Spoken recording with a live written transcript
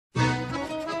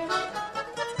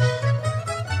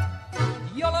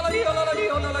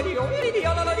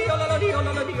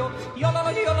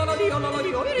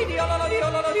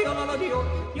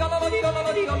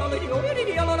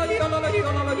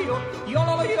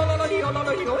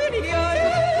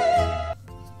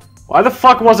Why the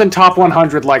fuck wasn't top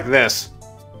 100 like this?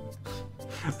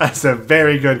 That's a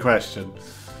very good question.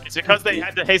 It's because they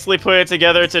had to hastily put it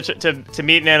together to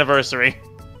meet an anniversary.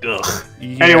 Ugh.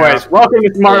 Yeah. Anyways, welcome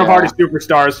to Mario Party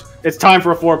Superstars. It's time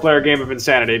for a 4-player game of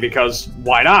insanity because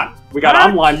why not? We got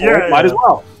online for it, might as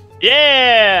well.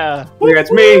 Yeah! Yeah,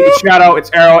 it's me, it's Shadow,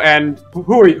 it's Aero, and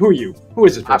who are you? Who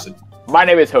is this person? My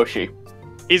name is Hoshi.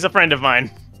 He's a friend of mine.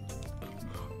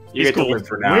 You get to live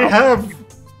for now. We have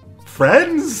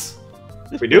friends?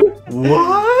 We do?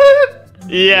 What?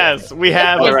 Yes, we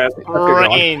have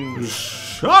friends.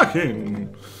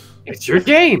 Shocking. It's your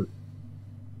game.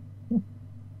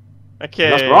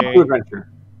 Okay. That's wrong to adventure.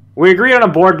 We agreed on a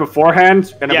board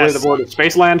beforehand, and I believe the board is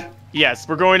Spaceland. Yes,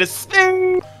 we're going to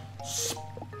Space.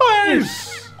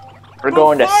 We're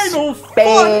going to final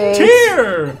space.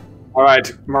 frontier. All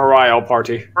right, Mario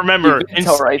Party. Remember, in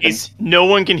space, no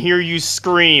one can hear you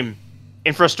scream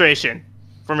in frustration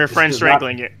from your friend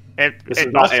strangling you. This is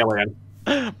not Alien.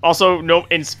 Also,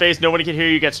 in space, nobody can hear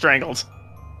you get strangled.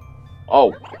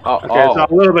 Okay,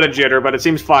 it's a little bit of jitter, but it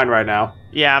seems fine right now.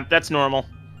 Yeah, that's normal.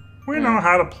 We know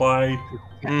how to play.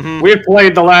 We've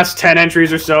played the last 10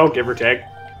 entries or so, give or take.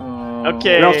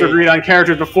 Okay. We also agreed on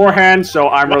characters beforehand, so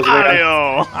I'm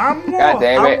Rosalina. I'm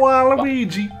it.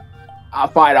 Waluigi.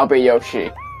 Fine, I'll be Yoshi.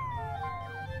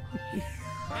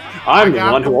 I'm the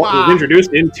one who was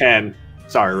introduced in 10.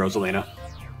 Sorry, Rosalina.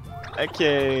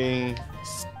 Okay.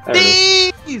 There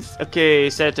it Please! Okay,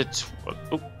 set it to...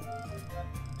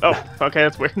 Oh, okay,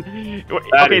 that's weird.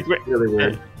 That is really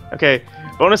weird. Okay,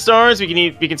 bonus stars,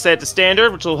 we can set it to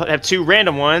standard, which will have 2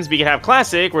 random ones. We can have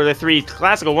classic, where the 3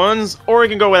 classical ones, or we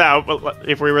can go without,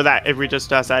 if we just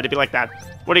decided to be like that.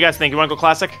 What do you guys think? You want to go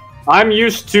classic? I'm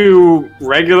used to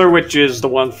regular, which is the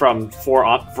one from 4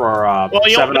 on, for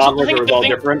 7 onwards, where it's all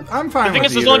different. I'm fine with The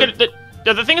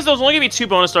thing is, there's only gonna be 2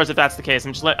 bonus stars if that's the case.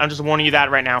 I'm just warning you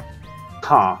that right now.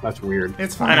 Huh, that's weird.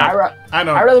 It's fine.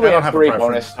 I really have 3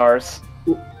 bonus stars.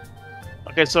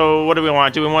 Okay, so what do we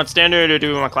want? Do we want standard or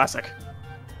do we want classic?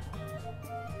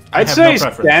 I'd say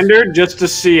standard just to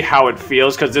see how it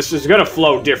feels, because this is gonna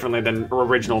flow differently than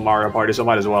original Mario Party, so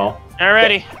might as well.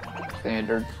 Alrighty.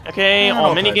 Standard. Okay,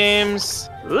 all mini games.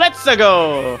 Let's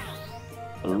go.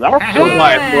 We're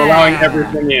allowing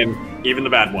everything in, even the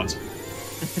bad ones.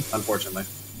 Unfortunately.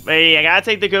 Wait, I gotta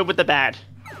take the good with the bad.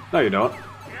 No, you don't.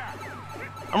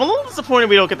 I'm a little disappointed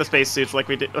we don't get the spacesuits like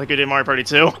we did in Mario Party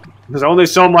 2. There's only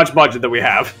so much budget that we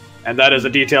have, and that is a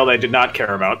detail they did not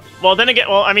care about. Well, then again,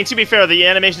 I mean, to be fair, the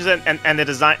animations and the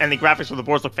design and the graphics for the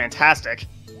boards look fantastic.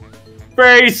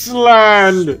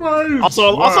 Spaceland.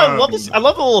 Also, I love this. I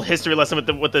love the little history lesson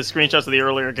with the screenshots of the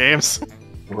earlier games.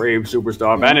 Brave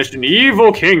superstar banished an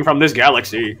evil king from this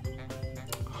galaxy.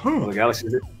 Though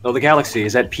the galaxy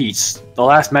is at peace, the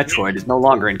last Metroid is no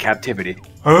longer in captivity.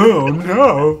 Oh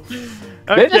no!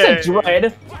 Okay. This is a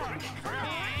Dread.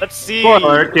 Let's see.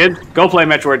 Spoiler alert, kids. Go play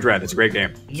Metroid Dread. It's a great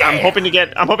game. Yeah. I'm hoping to get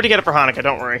it for Hanukkah.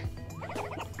 Don't worry.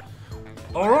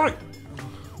 All right.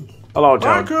 Hello,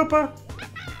 Bye, Toad. Koopa.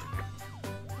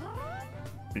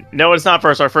 No, it's not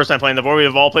our first time playing the board. We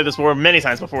have all played this board many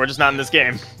times before, just not in this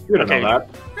game. You don't know that.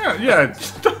 Yeah.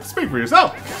 Speak for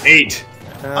yourself. 8.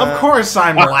 Of course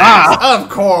I'm last. Of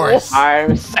course.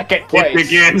 I'm second place. It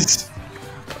begins.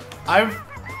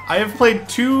 I have played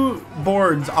 2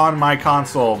 boards on my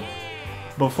console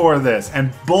before this,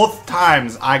 and both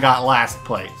times I got last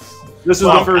place. This is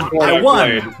the first board I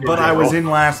won, played, but I was in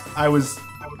last. I was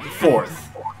 4th.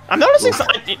 I'm noticing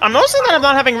that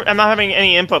I'm not having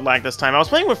any input lag this time. I was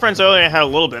playing with friends earlier and I had a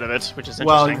little bit of it, which is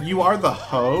interesting. Well, you are the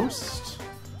host.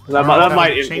 That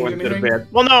might influence it a bit.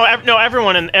 Well, no,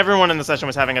 everyone in the session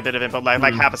was having a bit of input lag,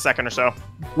 like half a second or so.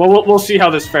 Well, we'll see how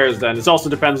this fares then. It also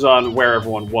depends on where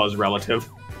everyone was relative.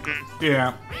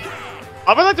 Yeah.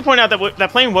 I would like to point out that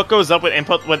playing What Goes Up with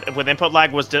input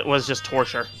lag was just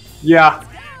torture. Yeah,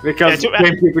 because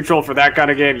GameCube control for that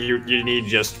kind of game, you need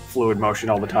just fluid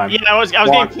motion all the time. Yeah, I was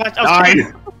getting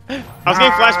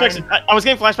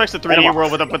flashbacks to 3D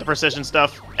World with the precision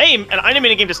stuff. Hey, an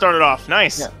animated game to start it off.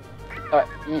 Nice. Yeah.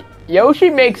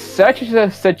 Yoshi makes such a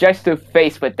suggestive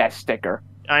face with that sticker.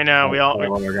 I know, we all.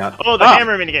 Oh, the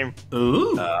hammer minigame.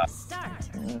 Ooh.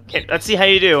 Okay, let's see how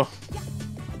you do.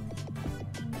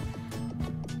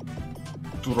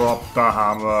 Drop the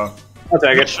hammer. I'll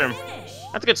take it. Mushroom.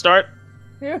 That's a good start.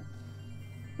 Yeah.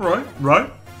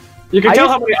 Right. You can tell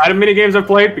how many item minigames I've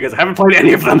played because I haven't played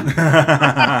any of them.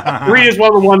 3 is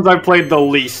one of the ones I've played the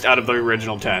least out of the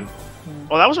original 10.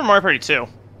 Well, that was from Mario Party 2.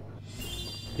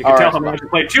 You can tell how much you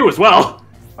played 2 as well.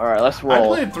 All right, let's I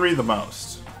roll. played 3 the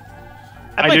most.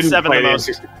 I played 7 the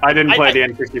most. I didn't play the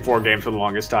N64 games for the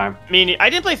longest time. I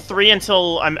didn't play 3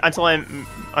 until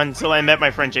I met my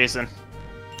friend Jason.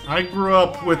 I grew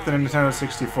up with the Nintendo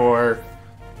 64,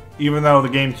 even though the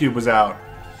GameCube was out.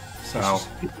 So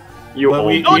You But old.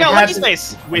 we- Oh no, had- Lucky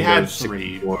Space. we had Windows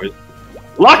 3, 64.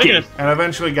 Lucky. Look and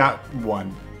eventually got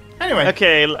 1. Anyway,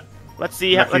 Okay, let's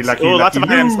see. Lucky, lucky, lots of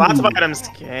lucky items. you. Lots of items.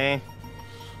 Okay.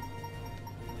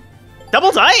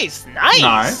 Double dice. Nice.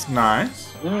 nice, nice.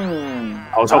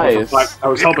 I was hoping for Nice.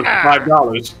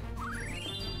 $5.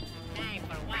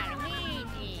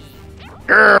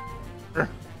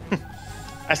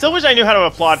 I still wish I knew how to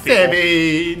applaud people.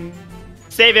 7.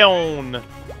 Save on.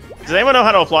 Does anyone know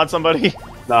how to applaud somebody?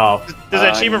 No. There's an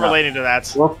achievement no. relating to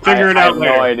that. We'll figure it I out have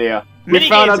later. no idea. We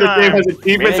found out this Minigame game time. has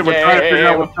achievements and we're trying to figure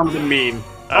out Minigame. what some of them mean.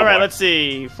 All right, boy. let's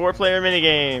see. 4-player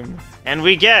minigame, and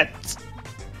we get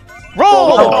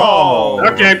roll. Roll call.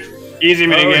 Okay. Easy Oh,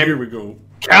 minigame. here we go.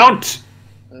 Count.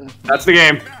 That's the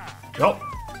game. Yup.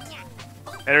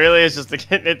 It really is just this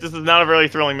is not a really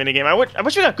thrilling minigame. I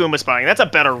wish we got Goomba spotting. That's a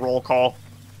better roll call.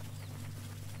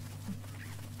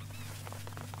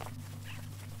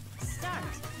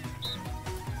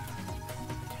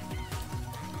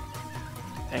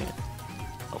 Dang it.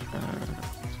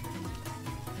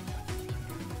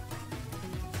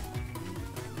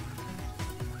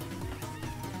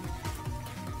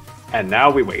 And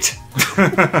now we wait.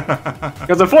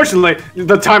 Because unfortunately,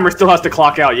 the timer still has to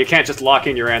clock out. You can't just lock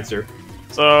in your answer.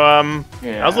 So,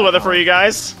 Yeah. how's the weather for you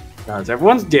guys? Guys,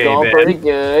 everyone's day, Going pretty man.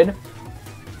 good.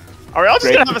 Are we all just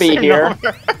Great gonna to have the be same here.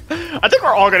 number? I think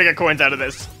we're all gonna get coins out of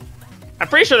this. I'm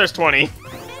pretty sure there's 20.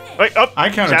 Wait, oh, I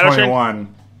counted Shadow Shin. 21,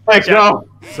 Thanks, Yeah. no.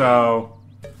 so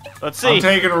Let's see. I'm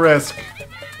taking a risk.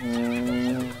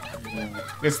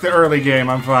 It's the early game,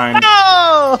 I'm fine.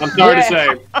 Oh! I'm sorry to Yeah. say,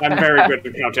 I'm very good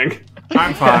at counting.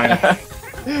 I'm fine.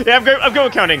 Yeah, I'm good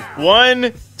with counting.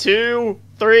 1, 2,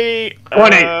 3.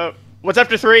 20. What's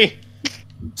after 3?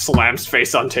 Slams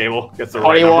face on table. Gets the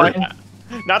right 21. number.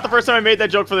 Not the first time I made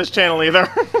that joke for this channel either.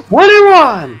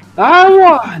 21! I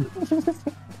won!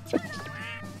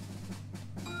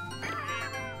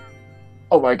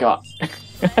 Oh my god.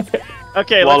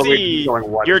 Okay, Well, let's we see. keep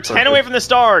going one You're per 10 away person. from the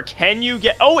star. Can you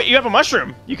get? Oh wait, you have a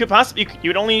mushroom. You could possibly. You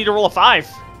would only need to roll a 5.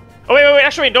 Oh wait.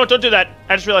 Actually, wait. Don't do that.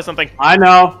 I just realized something. I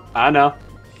know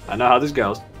how this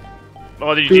goes.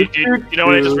 Oh, did you know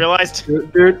what I just realized?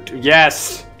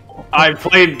 Yes. I've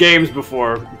played games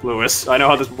before, Lewis. I know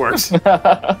how this works.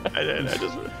 Yeah,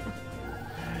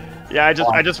 I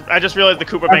just realized the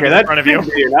Koopa bank Okay, is in that front of you.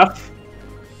 should be enough.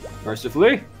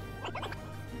 Mercifully.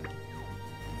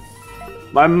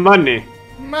 My money.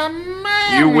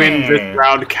 You win this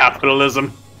round,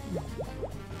 capitalism.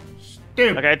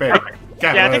 Stupid. Okay.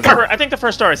 Yeah, I think the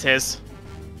first star is his.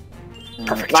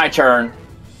 Perfect. My turn.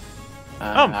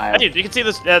 Oh, hey, you can see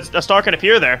this. A star can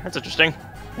appear there. That's interesting.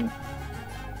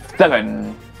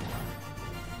 7.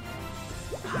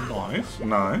 Nice,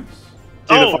 nice.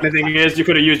 See, Oh. the funny thing is, you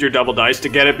could have used your double dice to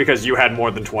get it because you had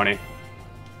more than 20.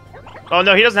 Oh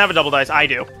no, he doesn't have a double dice. I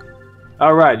do.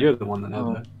 All right, you're the one that has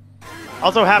that.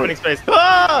 Also happening space.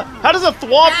 Ah! How does a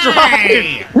thwomp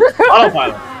drive?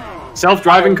 Autopilot.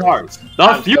 Self-driving cars. The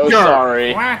I'm future. so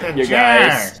sorry, What a you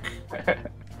guys.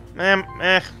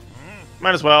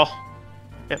 Might as well.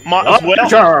 Yeah, might The as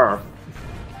well. future.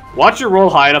 Watch your roll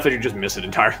high enough that you just miss it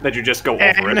entirely. That you just go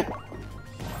over it.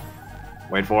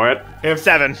 Wait for it. If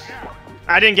 7.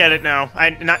 I didn't get it. No,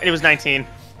 it was 19. if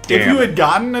Damn. you had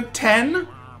gotten a 10,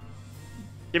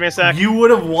 Give me a sec. you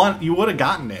would have won. You would have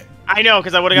gotten it I know,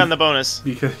 because I would have gotten the bonus.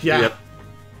 because yeah,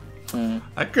 Yep.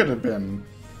 I could have been.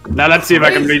 Now let's see if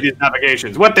I can read these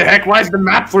navigations. What the heck? Why is the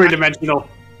map three-dimensional?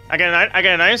 I get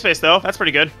an item space though. That's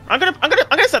pretty good. I'm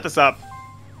gonna set this up.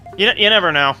 You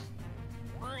never know.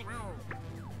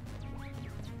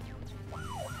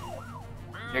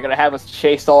 You're gonna have us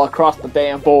chased all across the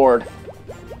damn board.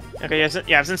 Okay,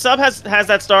 yeah. Since sub has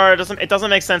that star, it doesn't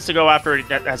make sense to go after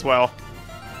it as well.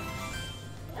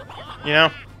 You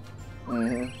know.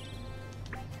 Mm-hmm.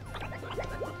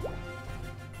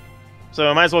 So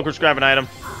I might as well just grab an item.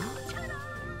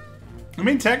 I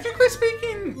mean, technically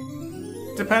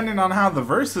speaking, depending on how the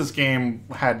versus game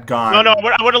had gone. No,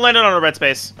 I would have landed on a red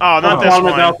space. Oh, not Oh. this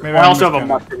Problem is, one. Maybe I I'm also have a just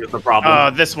gonna- mushroom is the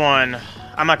problem. This one.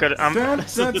 I'm not good. Dun,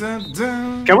 dun, dun,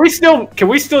 dun. Can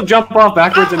we still jump off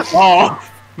backwards and oh?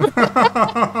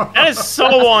 That is so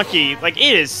wonky. Like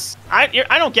it is. I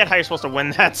don't get how you're supposed to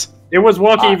win that. It was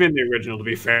wonky even in the original, to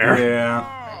be fair. Yeah.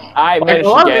 I Like, managed a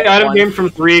lot to of get the item one. games from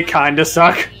 3 kinda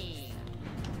suck.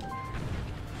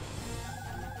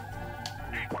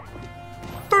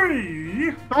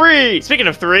 3! Speaking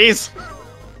of threes.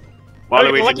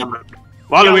 Waluigi number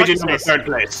lucky 3rd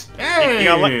place. Hey!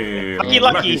 You got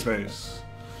lucky. Space.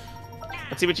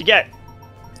 Let's see what you get.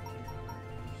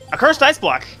 A cursed ice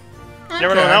block.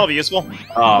 Never know when that'll be useful.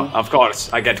 Oh, of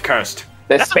course, I get cursed.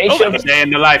 The That's spaceship. A day in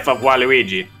the life of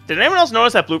Waluigi. Did anyone else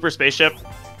notice that blooper spaceship?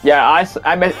 Yeah,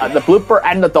 I met the blooper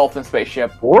and the dolphin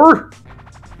spaceship. Or?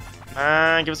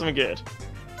 Give us something good.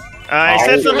 I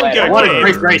said something wait, good. What a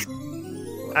please. great race.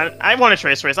 I want a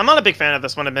trace race. I'm not a big fan of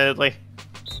this one, admittedly.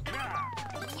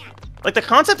 Like, the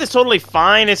concept is totally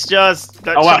fine. It's just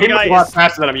that Oh wow, some he guy was a lot is...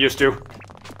 faster than I'm used to.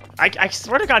 I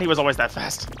swear to God, he was always that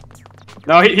fast.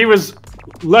 No, he was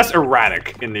less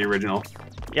erratic in the original.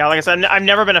 Yeah, like I said, I've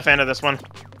never been a fan of this one.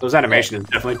 Those animation is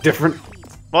definitely different.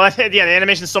 Well, yeah, the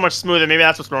animation's so much smoother. Maybe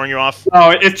that's what's throwing you off. Oh,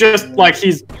 it's just like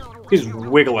he's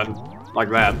wiggling like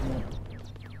that.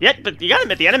 Yeah, but you gotta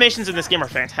admit, the animations in this game are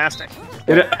fantastic.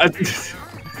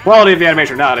 Quality of the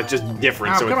animation or not, it's just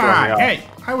different, Oh, so it's come throwing me on. off. Hey,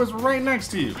 I was right next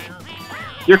to you.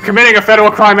 You're committing a federal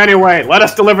crime anyway. Let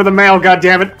us deliver the mail,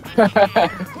 goddammit.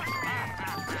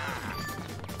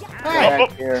 Hey,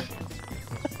 Here.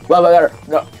 Well, there.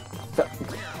 No.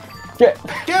 Get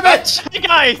give it! Hey,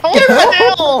 guy! Hold the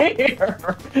hell!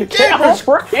 here. Get Capers!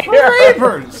 over here.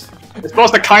 Capers! It's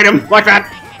supposed to kite him like that.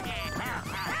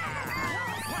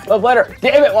 Love letter.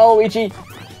 Damn it, Waluigi.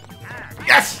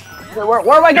 Yes! Where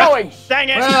am I going? Dang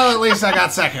it! Well, at least I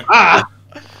got second. Ah!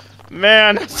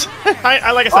 Man,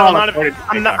 I like I said,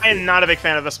 I am not a big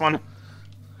fan of this one.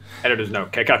 Editor's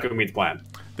note, Keikaku meets plan.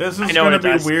 This I is know gonna it be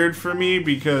does. weird for me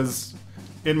because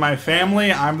in my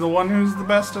family, I'm the one who's the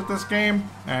best at this game,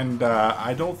 and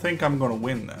I don't think I'm gonna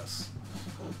win this.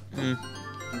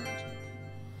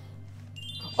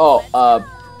 Oh,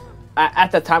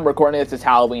 at the time we're recording this, it's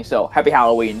Halloween, so happy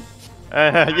Halloween.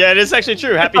 Yeah, it is actually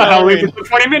true. Happy Halloween Halloween. for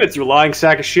 20 minutes, you lying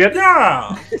sack of shit.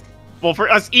 Yeah! Well, for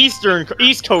us East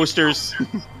Coasters.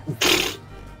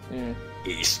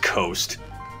 East Coast.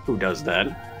 Who does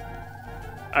that?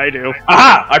 I do.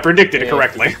 Aha! I predicted it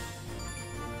correctly.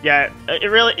 Yeah, it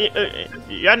really...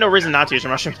 you had no reason not to use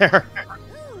your mushroom there.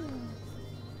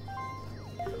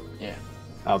 Yeah.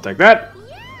 I'll take that.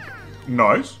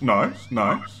 Nice.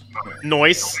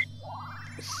 Noise.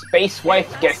 Space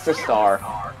Wife gets the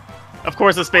star. Of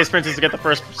course, the Space Princess to get the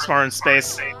first star in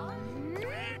space.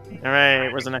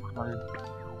 Alright, where's the next one?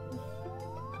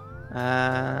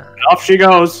 Off she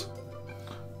goes.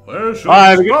 Where should Bye, I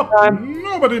have a good stop? time.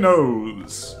 Nobody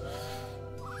knows.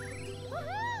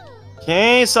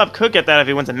 Okay, Sub could get that if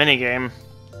he wins a minigame.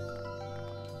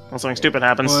 Well, something stupid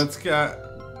happens. Well, it's got...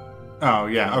 Oh,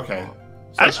 yeah, okay.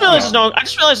 I just realized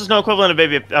there's no equivalent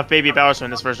of Baby Bowser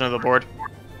in this version of the board.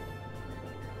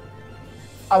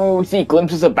 I mean, we see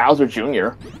glimpses of Bowser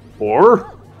Jr.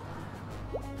 Or?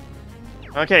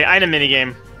 Okay, item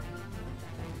minigame.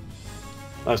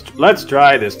 Let's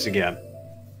try this again.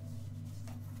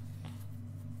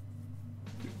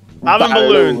 Bobbin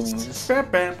balloons. You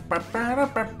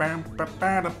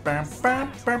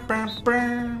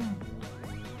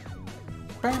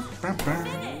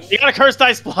got a cursed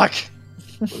ice block.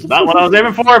 It's not what I was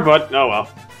aiming for, but oh well.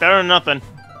 Better than nothing.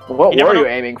 What You never were you know.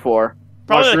 aiming for?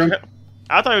 Probably Mushroom.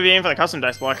 I thought we'd be aiming for the custom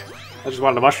dice block. I just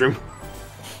wanted a mushroom.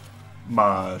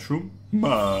 Mushroom.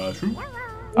 Alright,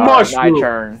 Mushroom. my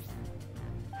turn.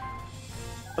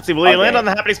 Let's see, will you Okay. land on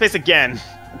the happening space again?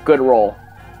 Good roll.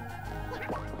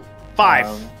 5.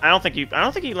 Um, I don't think you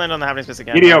land on the happening space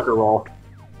again. Mediocre roll.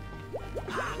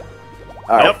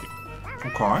 Alright. Yep.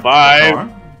 Okay. 5.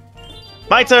 Okay.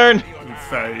 My turn.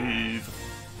 5.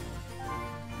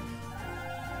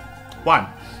 1.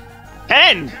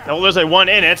 10. Oh, there's a 1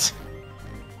 in it.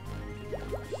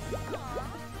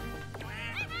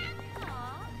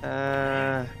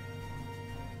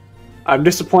 I'm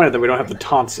disappointed that we don't have the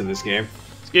taunts in this game.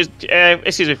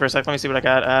 Excuse me for a sec. Let me see what I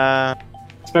got.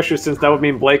 Especially since that would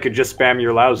mean Blake could just spam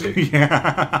 "you're lousy."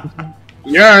 Yeah.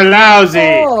 You're lousy!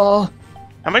 Oh.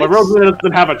 How many? But Rosalie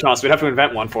doesn't have a taunt, so we'd have to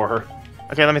invent one for her.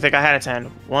 Okay, let me think. I had a 10.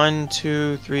 1,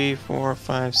 2, 3, 4,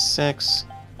 5, 6,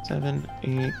 7,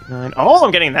 8, 9. Oh,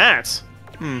 I'm getting that.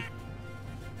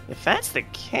 If that's the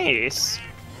case...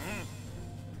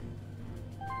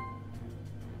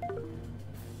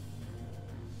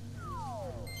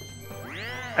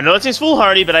 I know that seems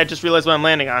foolhardy, but I just realized what I'm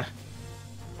landing on.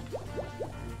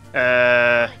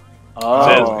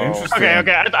 Oh. Interesting.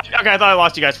 Okay. I thought I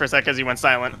lost you guys for a sec because you went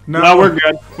silent. No, we're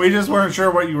good. We just weren't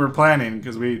sure what you were planning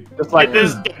because we. Just like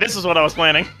This is what I was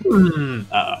planning.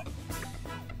 Uh-oh.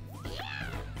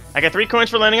 I get 3 coins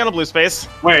for landing on a blue space.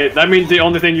 Wait, that means the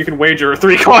only thing you can wager are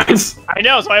 3 coins. I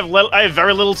know, so I have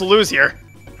very little to lose here.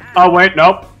 Oh wait,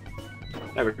 nope.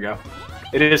 There we go.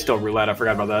 It is still roulette. I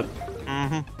forgot about that.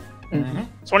 Mm-hmm.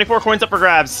 24 coins up for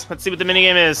grabs. Let's see what the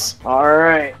minigame is.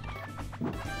 Alright.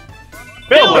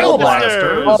 Bill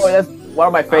Blasters. Oh, that's one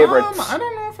of my favorites. I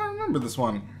don't know if I remember this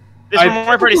one. This one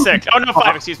we're pretty sick. Oh no,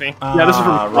 5. Excuse me. Yeah, this is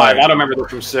from 5. right. I don't remember this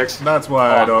from 6. That's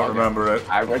why I don't remember it.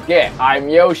 I forget. I'm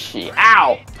Yoshi.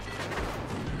 Ow!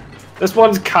 This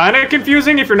one's kind of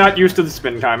confusing if you're not used to the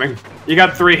spin timing. You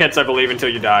got 3 hits, I believe, until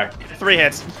you die. 3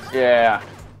 hits. Yeah.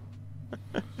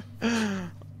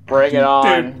 Bring it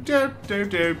on.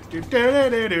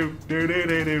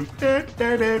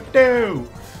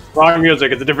 Wrong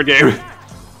music. It's a different game.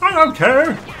 I don't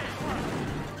care.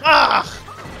 Ah!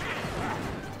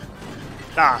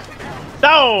 Ah.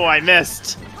 No, I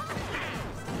missed.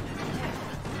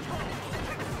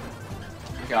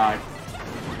 God.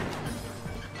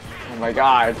 Oh my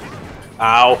god.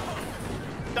 Ow.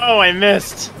 Oh, I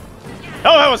missed.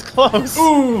 Oh, that was close.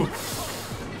 Ooh.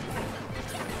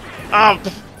 Oh,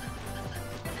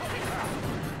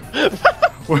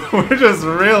 We're just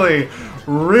really,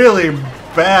 really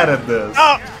bad at this.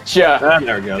 oh. Sure.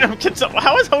 There we go.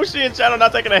 How is Hoshi and Shadow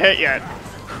not taking a hit yet?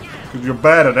 Because you're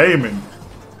bad at aiming.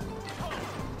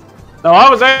 No, I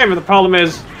was aiming. The problem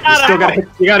is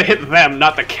you gotta hit them,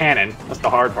 not the cannon. That's the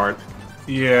hard part.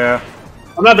 Yeah.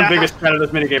 I'm not the biggest fan of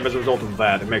this minigame as a result of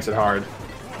that. It makes it hard.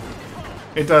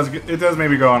 It does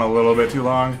maybe go on a little bit too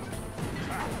long.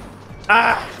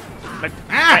 Ah!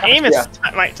 My aim is...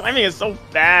 My timing is so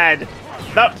bad.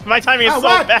 No, my timing is so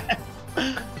what? bad.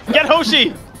 Get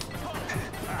Hoshi!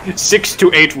 6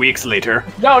 to 8 weeks later.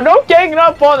 No ganging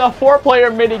up on a 4-player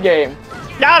minigame.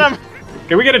 Got him!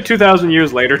 Can we get a 2,000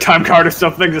 years later time card or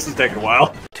something? This is taking a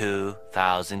while.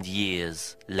 2,000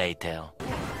 years later.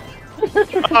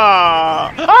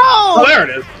 Oh! Oh, there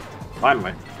it is.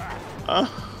 Finally.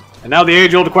 And now the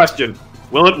age-old question.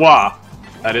 Will it wah?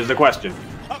 That is the question.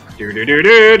 Do do do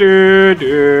do do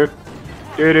do.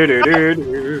 Do do do do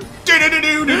do. Do do do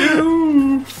do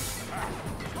do.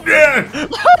 Yeah.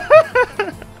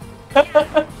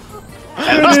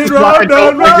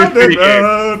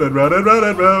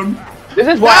 This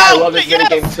is why I love this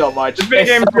minigame so much. This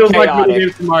minigame It's so feels like chaotic.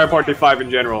 minigames from Mario Party 5 in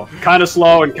general. Kind of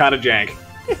slow and kind of jank.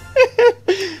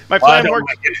 My Well, plan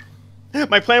worked.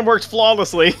 My plan worked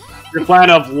flawlessly. Your plan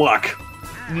of luck.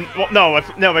 Well,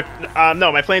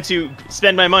 no, my plan to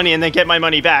spend my money and then get my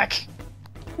money back.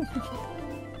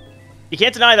 You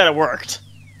can't deny that it worked,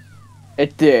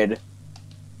 It did.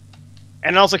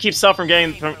 and it also keeps self from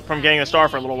getting a star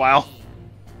for a little while,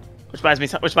 which buys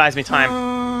me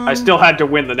time. I still had to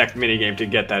win the next minigame to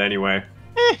get that anyway.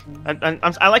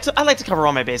 I like to cover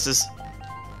all my bases.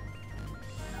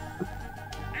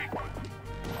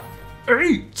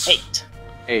 8. 8.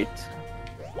 8.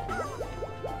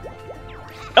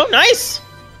 Oh, nice.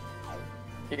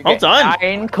 You Well get done.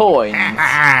 9 coins.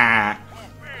 Ah.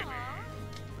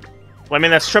 Well, I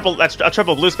mean that's triple. That's a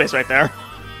triple blue space right there.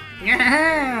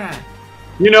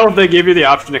 You know, if they give you the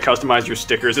option to customize your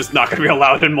stickers, it's not going to be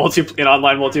allowed in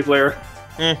online multiplayer.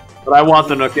 But I want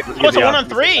them to get. Oh, it's a 1 on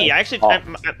 3. I actually,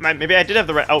 maybe I did have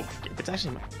the right. Oh, it's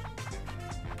actually my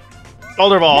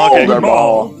Boulder Ball. Okay. Boulder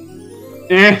Ball.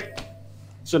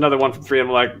 It's another 1 from 3. I'm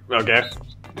like, okay,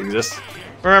 exists.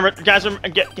 Remember, guys,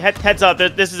 heads up.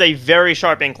 This is a very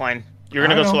sharp incline. You're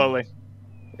gonna I go know. slowly.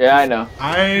 Yeah, I know.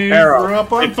 I Aero. grew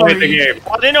up on It's played the 3. game.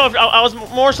 I didn't know if I was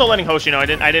more so letting Hoshi know. I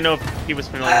didn't know if he was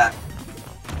familiar.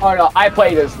 Oh no, I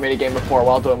played this minigame before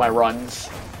while doing my runs.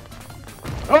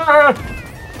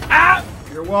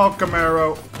 You're welcome,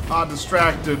 Aero. Ah,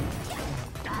 distracted.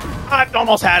 I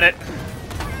almost had it.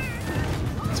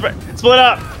 Split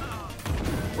up.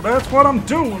 Well, that's what I'm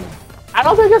doing. I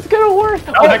don't think it's gonna work.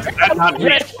 That's not me.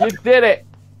 Yes, you did it.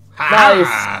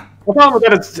 Ha! The problem with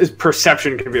that is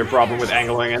perception can be a problem with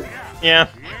angling it. Yeah.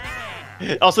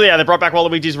 Also, yeah, they brought back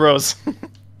Waluigi's Rose.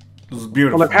 This is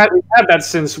beautiful. Well, we've had that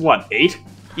since, what, 8?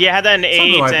 Yeah, I had that in 8,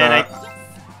 Something like and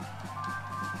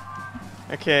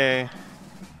that. Okay.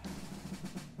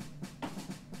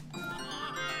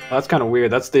 Well, that's kind of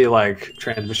weird. That's the, like,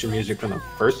 transmission music from the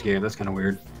first game. That's kind of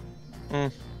weird.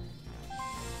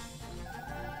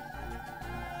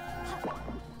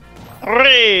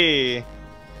 Hooray!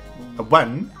 A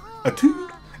 1, a 2,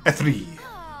 a 3.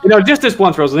 You know, just this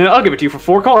once, Rosalina, I'll give it to you for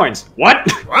 4 coins. What?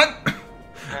 What?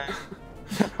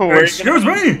 Where are you Excuse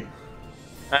me?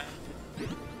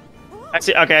 I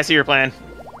see. Okay, I see your plan.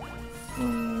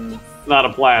 Not a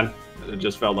plan. It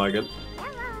just felt like it.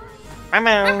 I'm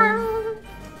out.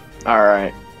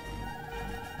 Alright.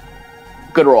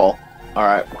 Good roll.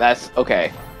 Alright, that's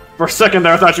okay. For a second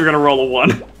there, I thought you were going to roll a 1.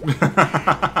 The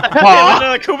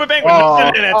Koopa Bank with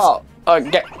nothing in it. Oh,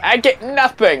 I get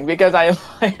nothing because I am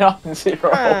on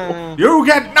 0. You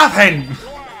get nothing!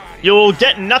 You'll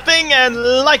get nothing and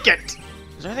like it.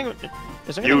 Is there anything?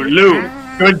 You lose.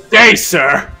 Good day,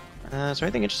 sir. Is there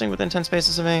anything interesting within 10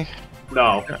 spaces of me?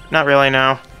 No. Not really,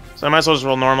 no. So I might as well just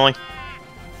roll normally.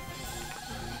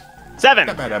 7.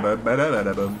 I I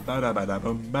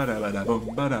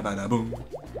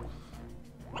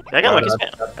got lucky.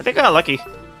 I think I got lucky.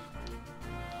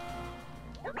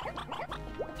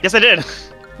 Yes, I did.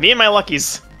 Me and my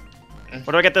luckies.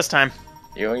 What do I get this time?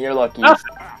 You and your lucky.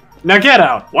 Now get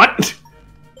out. What?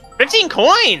 15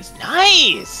 coins.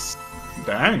 Nice.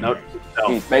 Dang. No.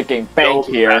 He's making bank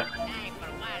here.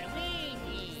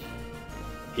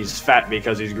 He's fat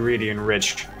because he's greedy and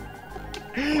rich.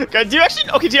 God, do you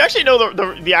actually know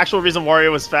the actual reason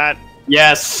Wario was fat?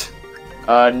 Yes.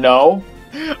 No.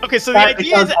 Okay, so the Fat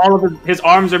idea is because all of his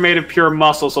arms are made of pure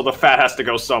muscle, so the fat has to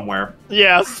go somewhere.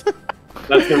 yes.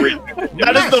 That's the reason.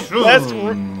 That is the best.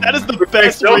 That is the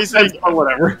best reasoning. Or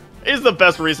whatever. It is the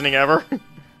best reasoning ever.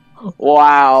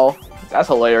 Wow. That's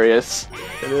hilarious.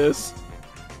 It is.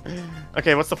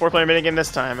 Okay, what's the 4-player minigame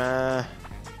this time?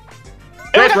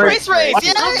 Race. Yay!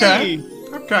 Okay.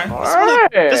 Okay.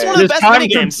 Alright. This is one of the It's best time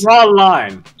minigames. to draw a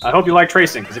line. I hope you like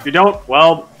tracing, because if you don't,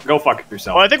 well, go fuck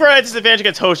yourself. Well, I think we're at a disadvantage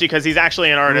against Hoshi because he's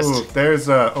actually an artist. Ooh, there's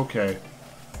a... Okay.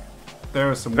 There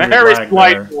was some weird Very lag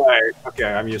slight there. delay.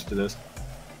 Okay, I'm used to this.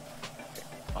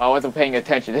 I wasn't paying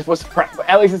attention. This was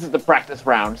at least this is the practice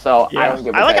round, so I don't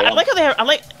give a I damn. like how they have,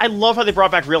 I love how they brought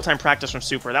back real-time practice from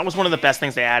Super. That was one of the best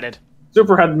things they added.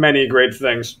 Super had many great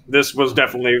things. This was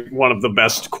definitely one of the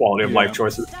best quality of life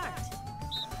choices.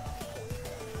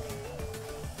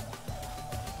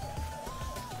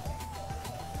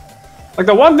 Like,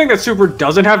 the one thing that Super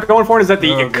doesn't have going for it is that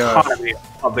the economy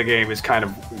of the game is kind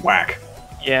of whack.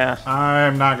 Yeah.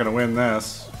 I'm not gonna win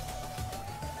this.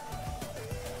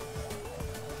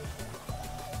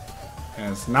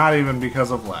 And it's not even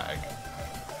because of lag.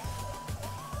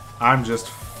 I'm just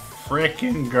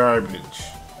freaking garbage.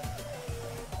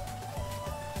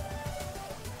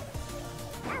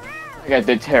 I think I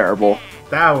did terrible.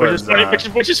 That Which was is funny,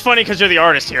 which is funny because you're the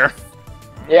artist here.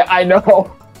 Yeah, I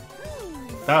know.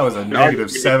 that was a negative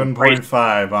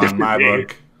 7.5 on my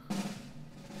book.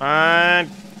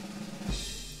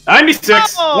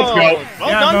 96! Oh, Let's go! Well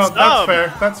Yeah, done, no, Stub. that's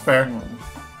fair. That's fair.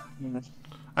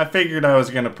 I figured I was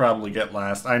gonna probably get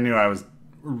last. I knew I was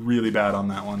really bad on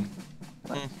that one.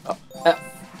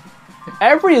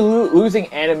 Every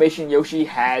losing animation Yoshi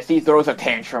has, he throws a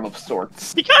tantrum of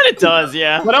sorts. He kind of does,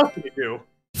 yeah. What else can you do?